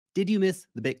Did you miss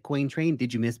the Bitcoin train?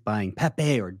 Did you miss buying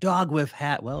Pepe or Dog with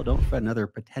Hat? Well, don't fret, another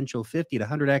potential 50 to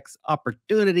 100x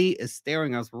opportunity is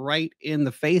staring us right in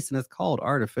the face, and it's called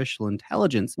artificial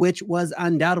intelligence, which was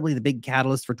undoubtedly the big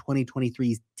catalyst for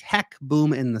 2023's tech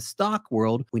boom in the stock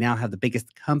world. We now have the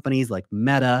biggest companies like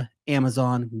Meta,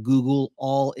 Amazon, Google,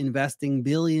 all investing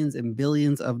billions and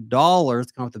billions of dollars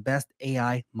to come up with the best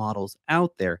AI models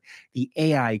out there. The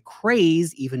AI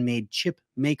craze even made chip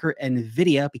maker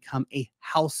NVIDIA become a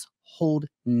household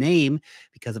name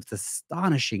because of its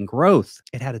astonishing growth.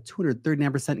 It had a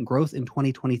 239% growth in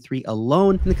 2023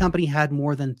 alone, and the company had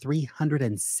more than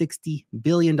 $360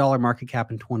 billion market cap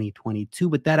in 2022,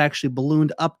 but that actually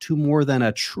ballooned up to more than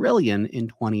 $1 trillion in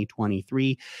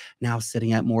 2023, now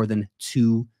sitting at more than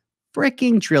 $2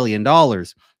 trillion.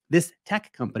 This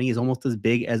tech company is almost as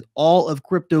big as all of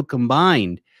crypto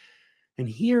combined. And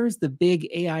here's the big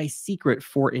AI secret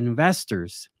for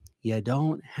investors. You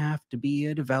don't have to be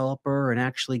a developer and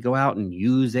actually go out and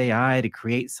use AI to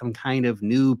create some kind of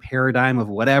new paradigm of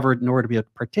whatever in order to be able to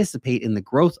participate in the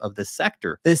growth of this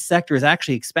sector. This sector is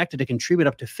actually expected to contribute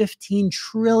up to $15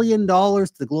 trillion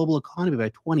to the global economy by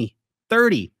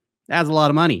 2030. That's a lot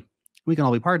of money. We can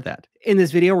all be part of that. In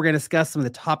this video, we're going to discuss some of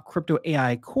the top crypto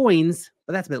AI coins,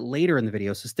 but that's a bit later in the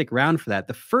video, so stick around for that.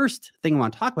 The first thing I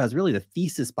want to talk about is really the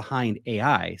thesis behind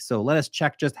AI. So let us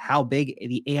check just how big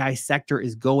the AI sector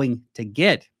is going to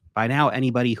get. By now,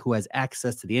 anybody who has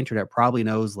access to the internet probably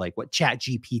knows like what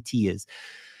ChatGPT is.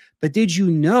 But did you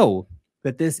know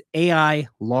that this AI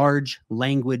large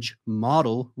language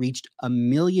model reached 1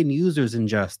 million users in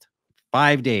just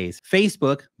 5 days?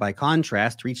 Facebook, by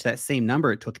contrast, to reach that same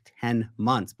number, it took 10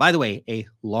 months. By the way, a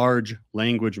large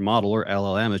language model, or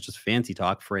LLM, is just fancy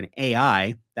talk for an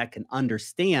AI that can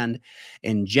understand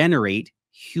and generate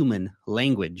human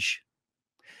language.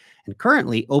 And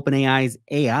currently, OpenAI's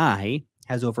AI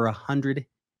has over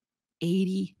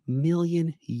 180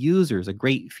 million users, a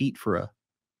great feat for a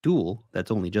tool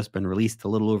that's only just been released a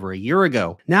little over a year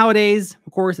ago. Nowadays,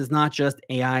 of course, it's not just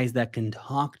AIs that can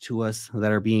talk to us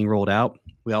that are being rolled out.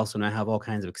 We also now have all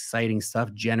kinds of exciting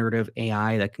stuff, generative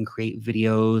AI that can create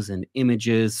videos and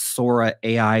images. Sora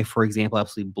AI, for example,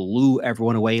 absolutely blew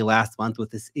everyone away last month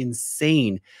with this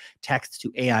insane text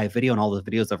to AI video, and all the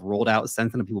videos I've rolled out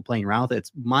since then of people playing around with it.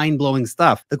 It's mind-blowing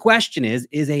stuff. The question is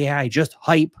AI just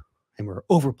hype and we're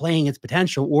overplaying its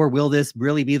potential, or will this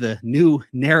really be the new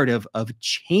narrative of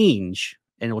change,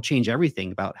 and it will change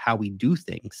everything about how we do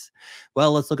things?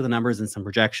 Well, let's look at the numbers and some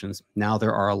projections. Now,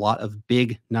 there are a lot of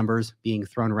big numbers being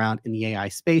thrown around in the AI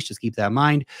space. Just keep that in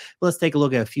mind. But let's take a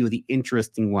look at a few of the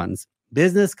interesting ones.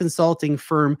 Business consulting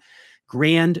firm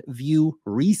Grand View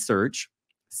Research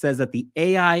says that the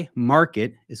AI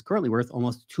market is currently worth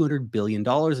almost $200 billion in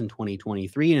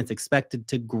 2023, and it's expected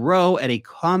to grow at a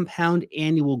compound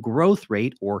annual growth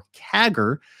rate, or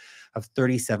CAGR, of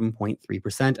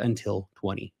 37.3% until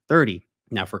 2030.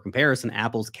 Now, for comparison,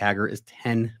 Apple's CAGR is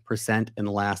 10% in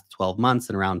the last 12 months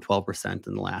and around 12%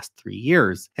 in the last 3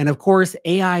 years. And of course,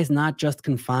 AI is not just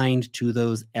confined to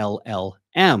those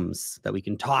LLMs that we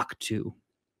can talk to.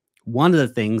 One of the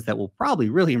things that will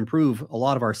probably really improve a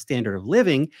lot of our standard of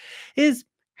living is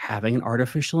having an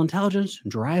artificial intelligence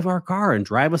drive our car and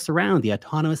drive us around. The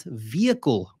autonomous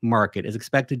vehicle market is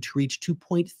expected to reach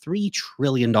 $2.3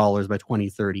 trillion by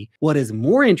 2030. What is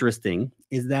more interesting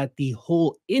is that the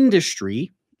whole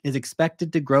industry is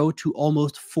expected to grow to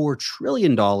almost $4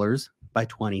 trillion by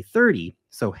 2030.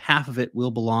 So half of it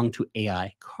will belong to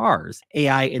AI cars.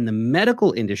 AI in the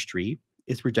medical industry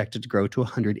is projected to grow to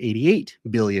 188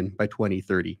 billion by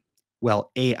 2030.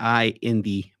 While AI in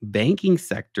the banking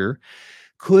sector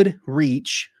could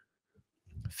reach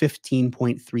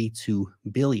 15.32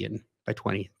 billion by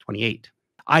 2028.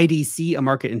 IDC, a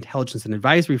market intelligence and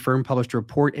advisory firm, published a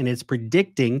report, and it's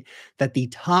predicting that the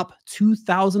top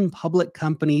 2,000 public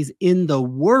companies in the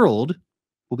world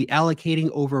will be allocating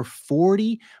over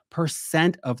 40%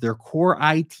 of their core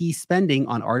IT spending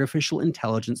on artificial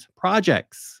intelligence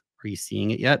projects. Are you seeing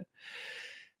it yet?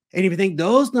 And if you think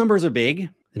those numbers are big,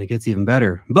 then it gets even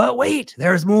better. But wait,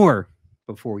 there's more.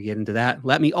 Before we get into that,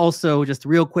 let me also just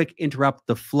real quick interrupt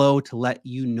the flow to let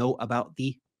you know about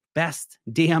the best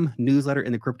damn newsletter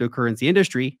in the cryptocurrency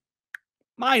industry,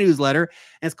 my newsletter,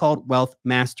 and it's called Wealth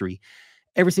Mastery.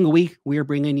 Every single week, we are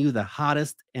bringing you the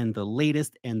hottest and the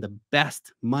latest and the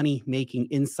best money-making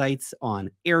insights on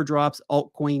airdrops,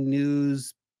 altcoin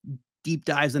news, deep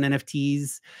dives on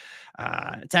NFTs,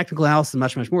 technical analysis, and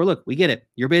much, much more. Look, we get it.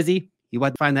 You're busy. You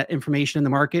want to find that information in the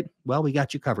market? Well, we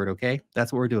got you covered, okay?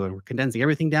 That's what we're doing. We're condensing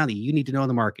everything down that you need to know in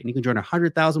the market. And you can join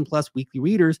 100,000 plus weekly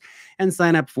readers and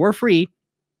sign up for free.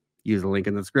 Use the link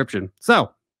in the description.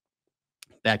 So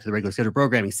Back to the regular scheduled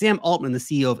programming. Sam Altman, the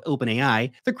CEO of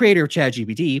OpenAI, the creator of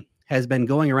ChatGPT, has been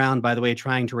going around, by the way,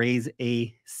 trying to raise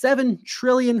a $7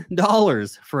 trillion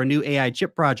for a new AI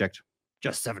chip project.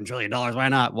 Just $7 trillion. Why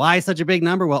not? Why such a big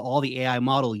number? Well, all the AI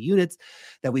model units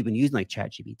that we've been using, like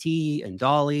ChatGPT and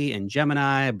Dolly and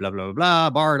Gemini, blah, blah, blah, blah,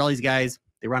 Bard, all these guys,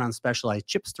 they run on specialized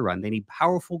chips to run. They need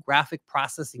powerful graphic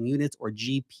processing units, or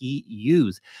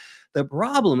GPUs. The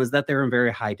problem is that they're in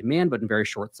very high demand, but in very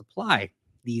short supply.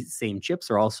 These same chips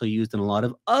are also used in a lot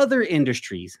of other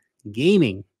industries: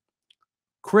 gaming,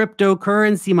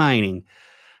 cryptocurrency mining,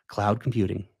 cloud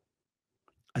computing.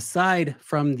 Aside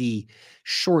from the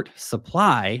short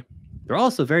supply, they're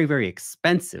also very, very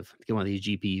expensive to get one of these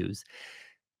GPUs.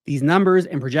 These numbers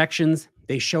and projections,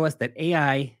 they show us that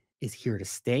AI is here to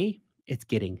stay. It's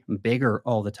getting bigger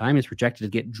all the time. It's projected to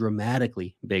get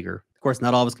dramatically bigger. Of course,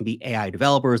 not all of us can be AI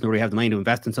developers, nor do we have the money to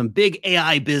invest in some big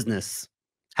AI business.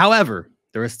 However,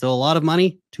 there is still a lot of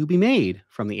money to be made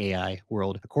from the AI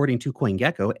world. According to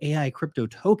CoinGecko, AI crypto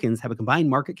tokens have a combined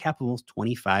market cap of almost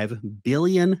 $25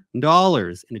 billion and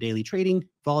a daily trading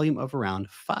volume of around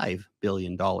 $5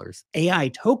 billion. AI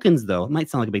tokens, though, it might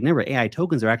sound like a big number. AI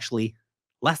tokens are actually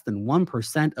less than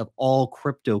 1% of all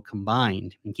crypto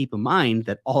combined. And keep in mind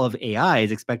that all of AI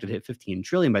is expected to hit 15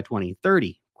 trillion by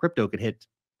 2030. Crypto could hit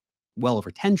well over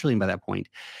 10 trillion by that point.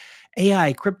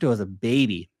 AI crypto is a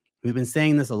baby. We've been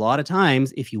saying this a lot of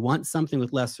times. If you want something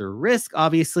with lesser risk,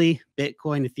 obviously,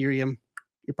 Bitcoin, Ethereum,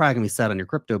 you're probably going to be set on your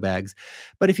crypto bags.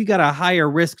 But if you got a higher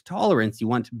risk tolerance, you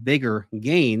want bigger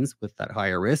gains with that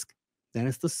higher risk, then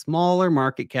it's the smaller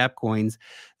market cap coins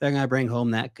that are going to bring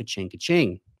home that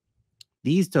ka-ching.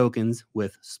 These tokens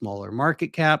with smaller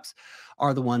market caps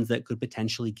are the ones that could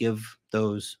potentially give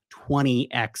those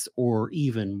 20x or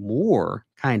even more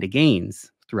kind of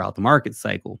gains throughout the market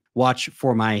cycle. Watch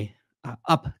for my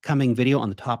upcoming video on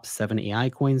the top 7 AI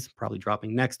coins, probably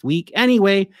dropping next week.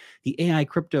 Anyway, the AI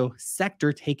crypto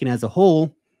sector taken as a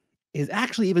whole is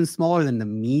actually even smaller than the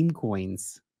meme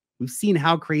coins. We've seen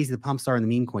how crazy the pumps are in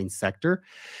the meme coin sector.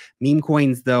 Meme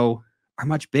coins, though, are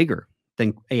much bigger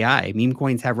than AI. Meme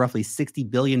coins have roughly $60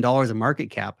 billion in market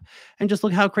cap. And just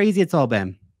look how crazy it's all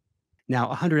been.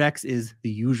 Now, 100x is the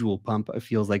usual pump, it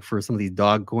feels like, for some of these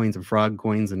dog coins and frog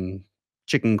coins and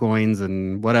chicken coins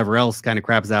and whatever else kind of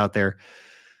crap's out there.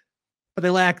 But they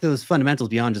lack those fundamentals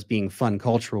beyond just being fun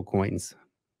cultural coins.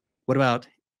 What about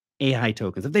AI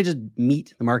tokens? If they just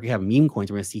meet the market cap of meme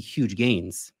coins, we're going to see huge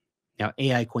gains. Now,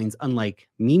 AI coins, unlike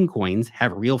meme coins,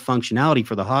 have real functionality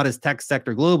for the hottest tech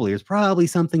sector globally. There's probably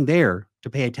something there to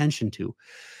pay attention to.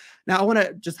 Now, I want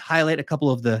to just highlight a couple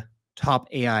of the top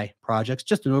AI projects.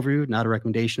 Just an overview, not a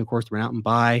recommendation, of course, to run out and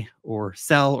buy or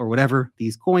sell or whatever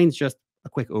these coins. Just a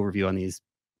quick overview on these.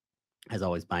 As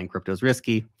always, buying crypto is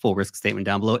risky. Full risk statement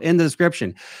down below in the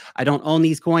description. I don't own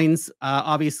these coins,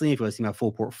 obviously. If you want to see my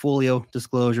full portfolio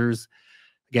disclosures,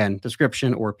 again,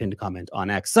 description or pinned comment on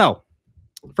X. So,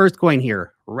 first coin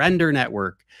here, Render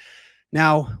Network.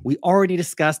 Now, we already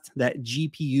discussed that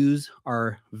GPUs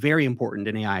are very important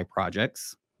in AI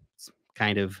projects. It's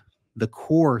kind of the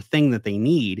core thing that they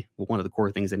need, one of the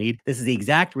core things they need. This is the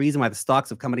exact reason why the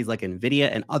stocks of companies like NVIDIA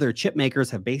and other chip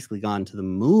makers have basically gone to the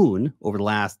moon over the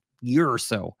last year or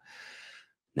so.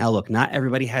 Now, look, not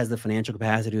everybody has the financial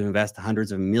capacity to invest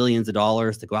hundreds of millions of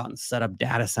dollars to go out and set up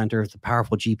data centers, the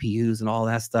powerful GPUs and all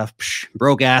that stuff. Psh,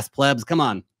 broke ass plebs, come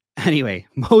on. Anyway,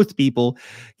 most people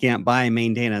can't buy and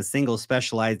maintain a single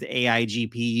specialized AI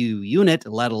GPU unit,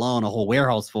 let alone a whole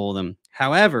warehouse full of them.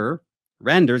 However,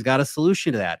 Render's got a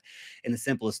solution to that. In the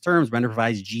simplest terms, Render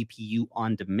provides GPU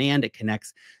on demand. It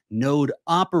connects node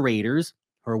operators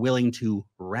who are willing to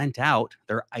rent out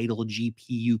their idle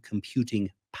GPU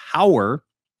computing power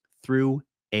through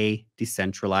a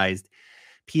decentralized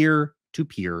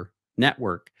peer-to-peer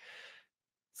network.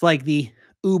 It's like the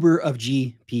Uber of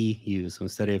GPUs. So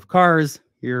instead of cars,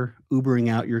 you're Ubering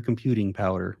out your computing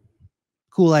power.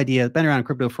 Cool idea. Been around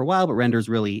crypto for a while, but Render's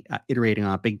really iterating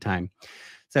on it big time.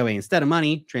 So instead of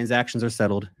money, transactions are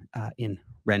settled in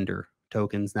Render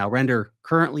tokens. Now, Render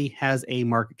currently has a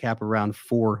market cap around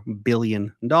 $4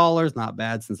 billion. Not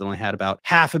bad, since it only had about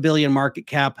 $500 million market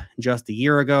cap just a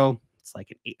year ago. It's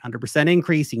like an 800%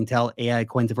 increase. You can tell AI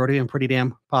coins have already been pretty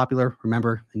damn popular.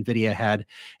 Remember, NVIDIA had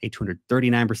a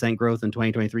 239% growth in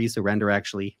 2023, so Render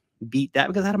actually beat that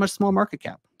because it had a much small market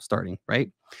cap starting, right?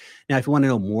 Now, if you want to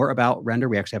know more about Render,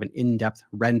 we actually have an in-depth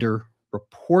Render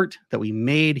report that we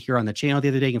made here on the channel the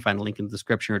other day. You can find a link in the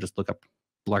description or just look up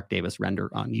Lark Davis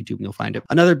Render on YouTube and you'll find it.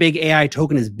 Another big AI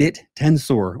token is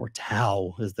Bittensor, or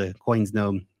Tau as the coin's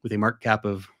known, with a market cap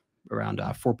of around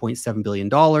 $4.7 billion.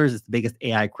 It's the biggest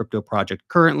AI crypto project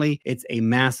currently. It's a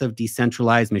massive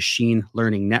decentralized machine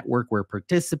learning network where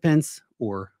participants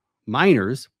or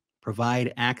miners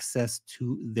provide access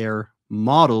to their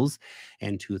models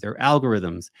and to their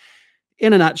algorithms.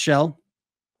 In a nutshell,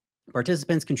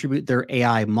 participants contribute their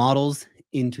AI models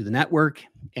into the network,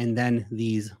 and then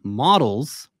these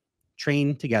models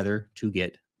train together to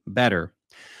get better.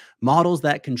 Models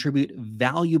that contribute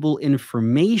valuable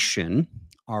information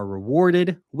are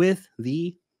rewarded with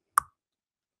the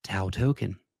Tau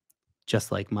token.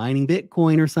 Just like mining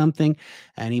Bitcoin or something,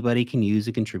 anybody can use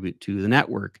and contribute to the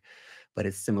network. But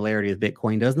its similarity with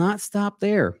Bitcoin does not stop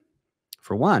there.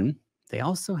 For one, they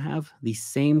also have the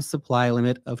same supply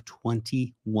limit of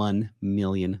 21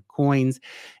 million coins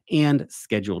and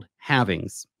scheduled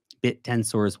halvings.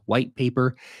 Bittensor's white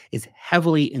paper is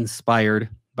heavily inspired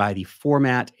by the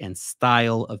format and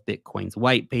style of Bitcoin's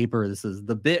white paper. This is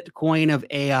the Bitcoin of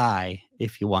AI,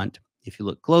 if you want. If you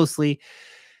look closely,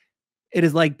 it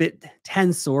is like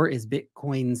Bittensor is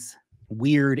Bitcoin's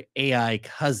weird AI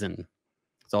cousin.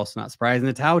 It's also not surprising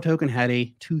the Tau token had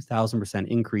a 2,000%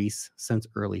 increase since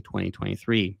early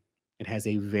 2023. It has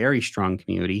a very strong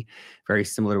community, very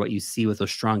similar to what you see with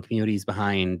those strong communities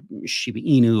behind Shiba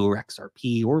Inu or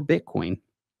XRP or Bitcoin.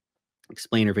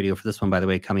 Explainer video for this one, by the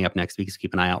way, coming up next week, so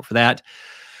keep an eye out for that.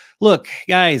 Look,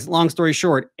 guys, long story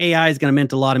short, AI is going to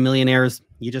mint a lot of millionaires.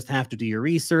 You just have to do your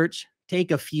research,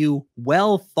 take a few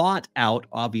well thought out,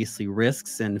 obviously,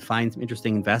 risks, and find some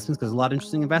interesting investments, because there's a lot of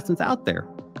interesting investments out there.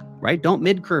 Right? Don't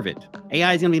mid-curve it.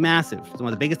 AI is going to be massive. It's one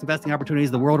of the biggest investing opportunities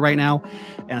in the world right now.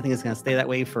 And I think it's going to stay that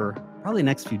way for probably the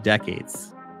next few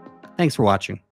decades. Thanks for watching.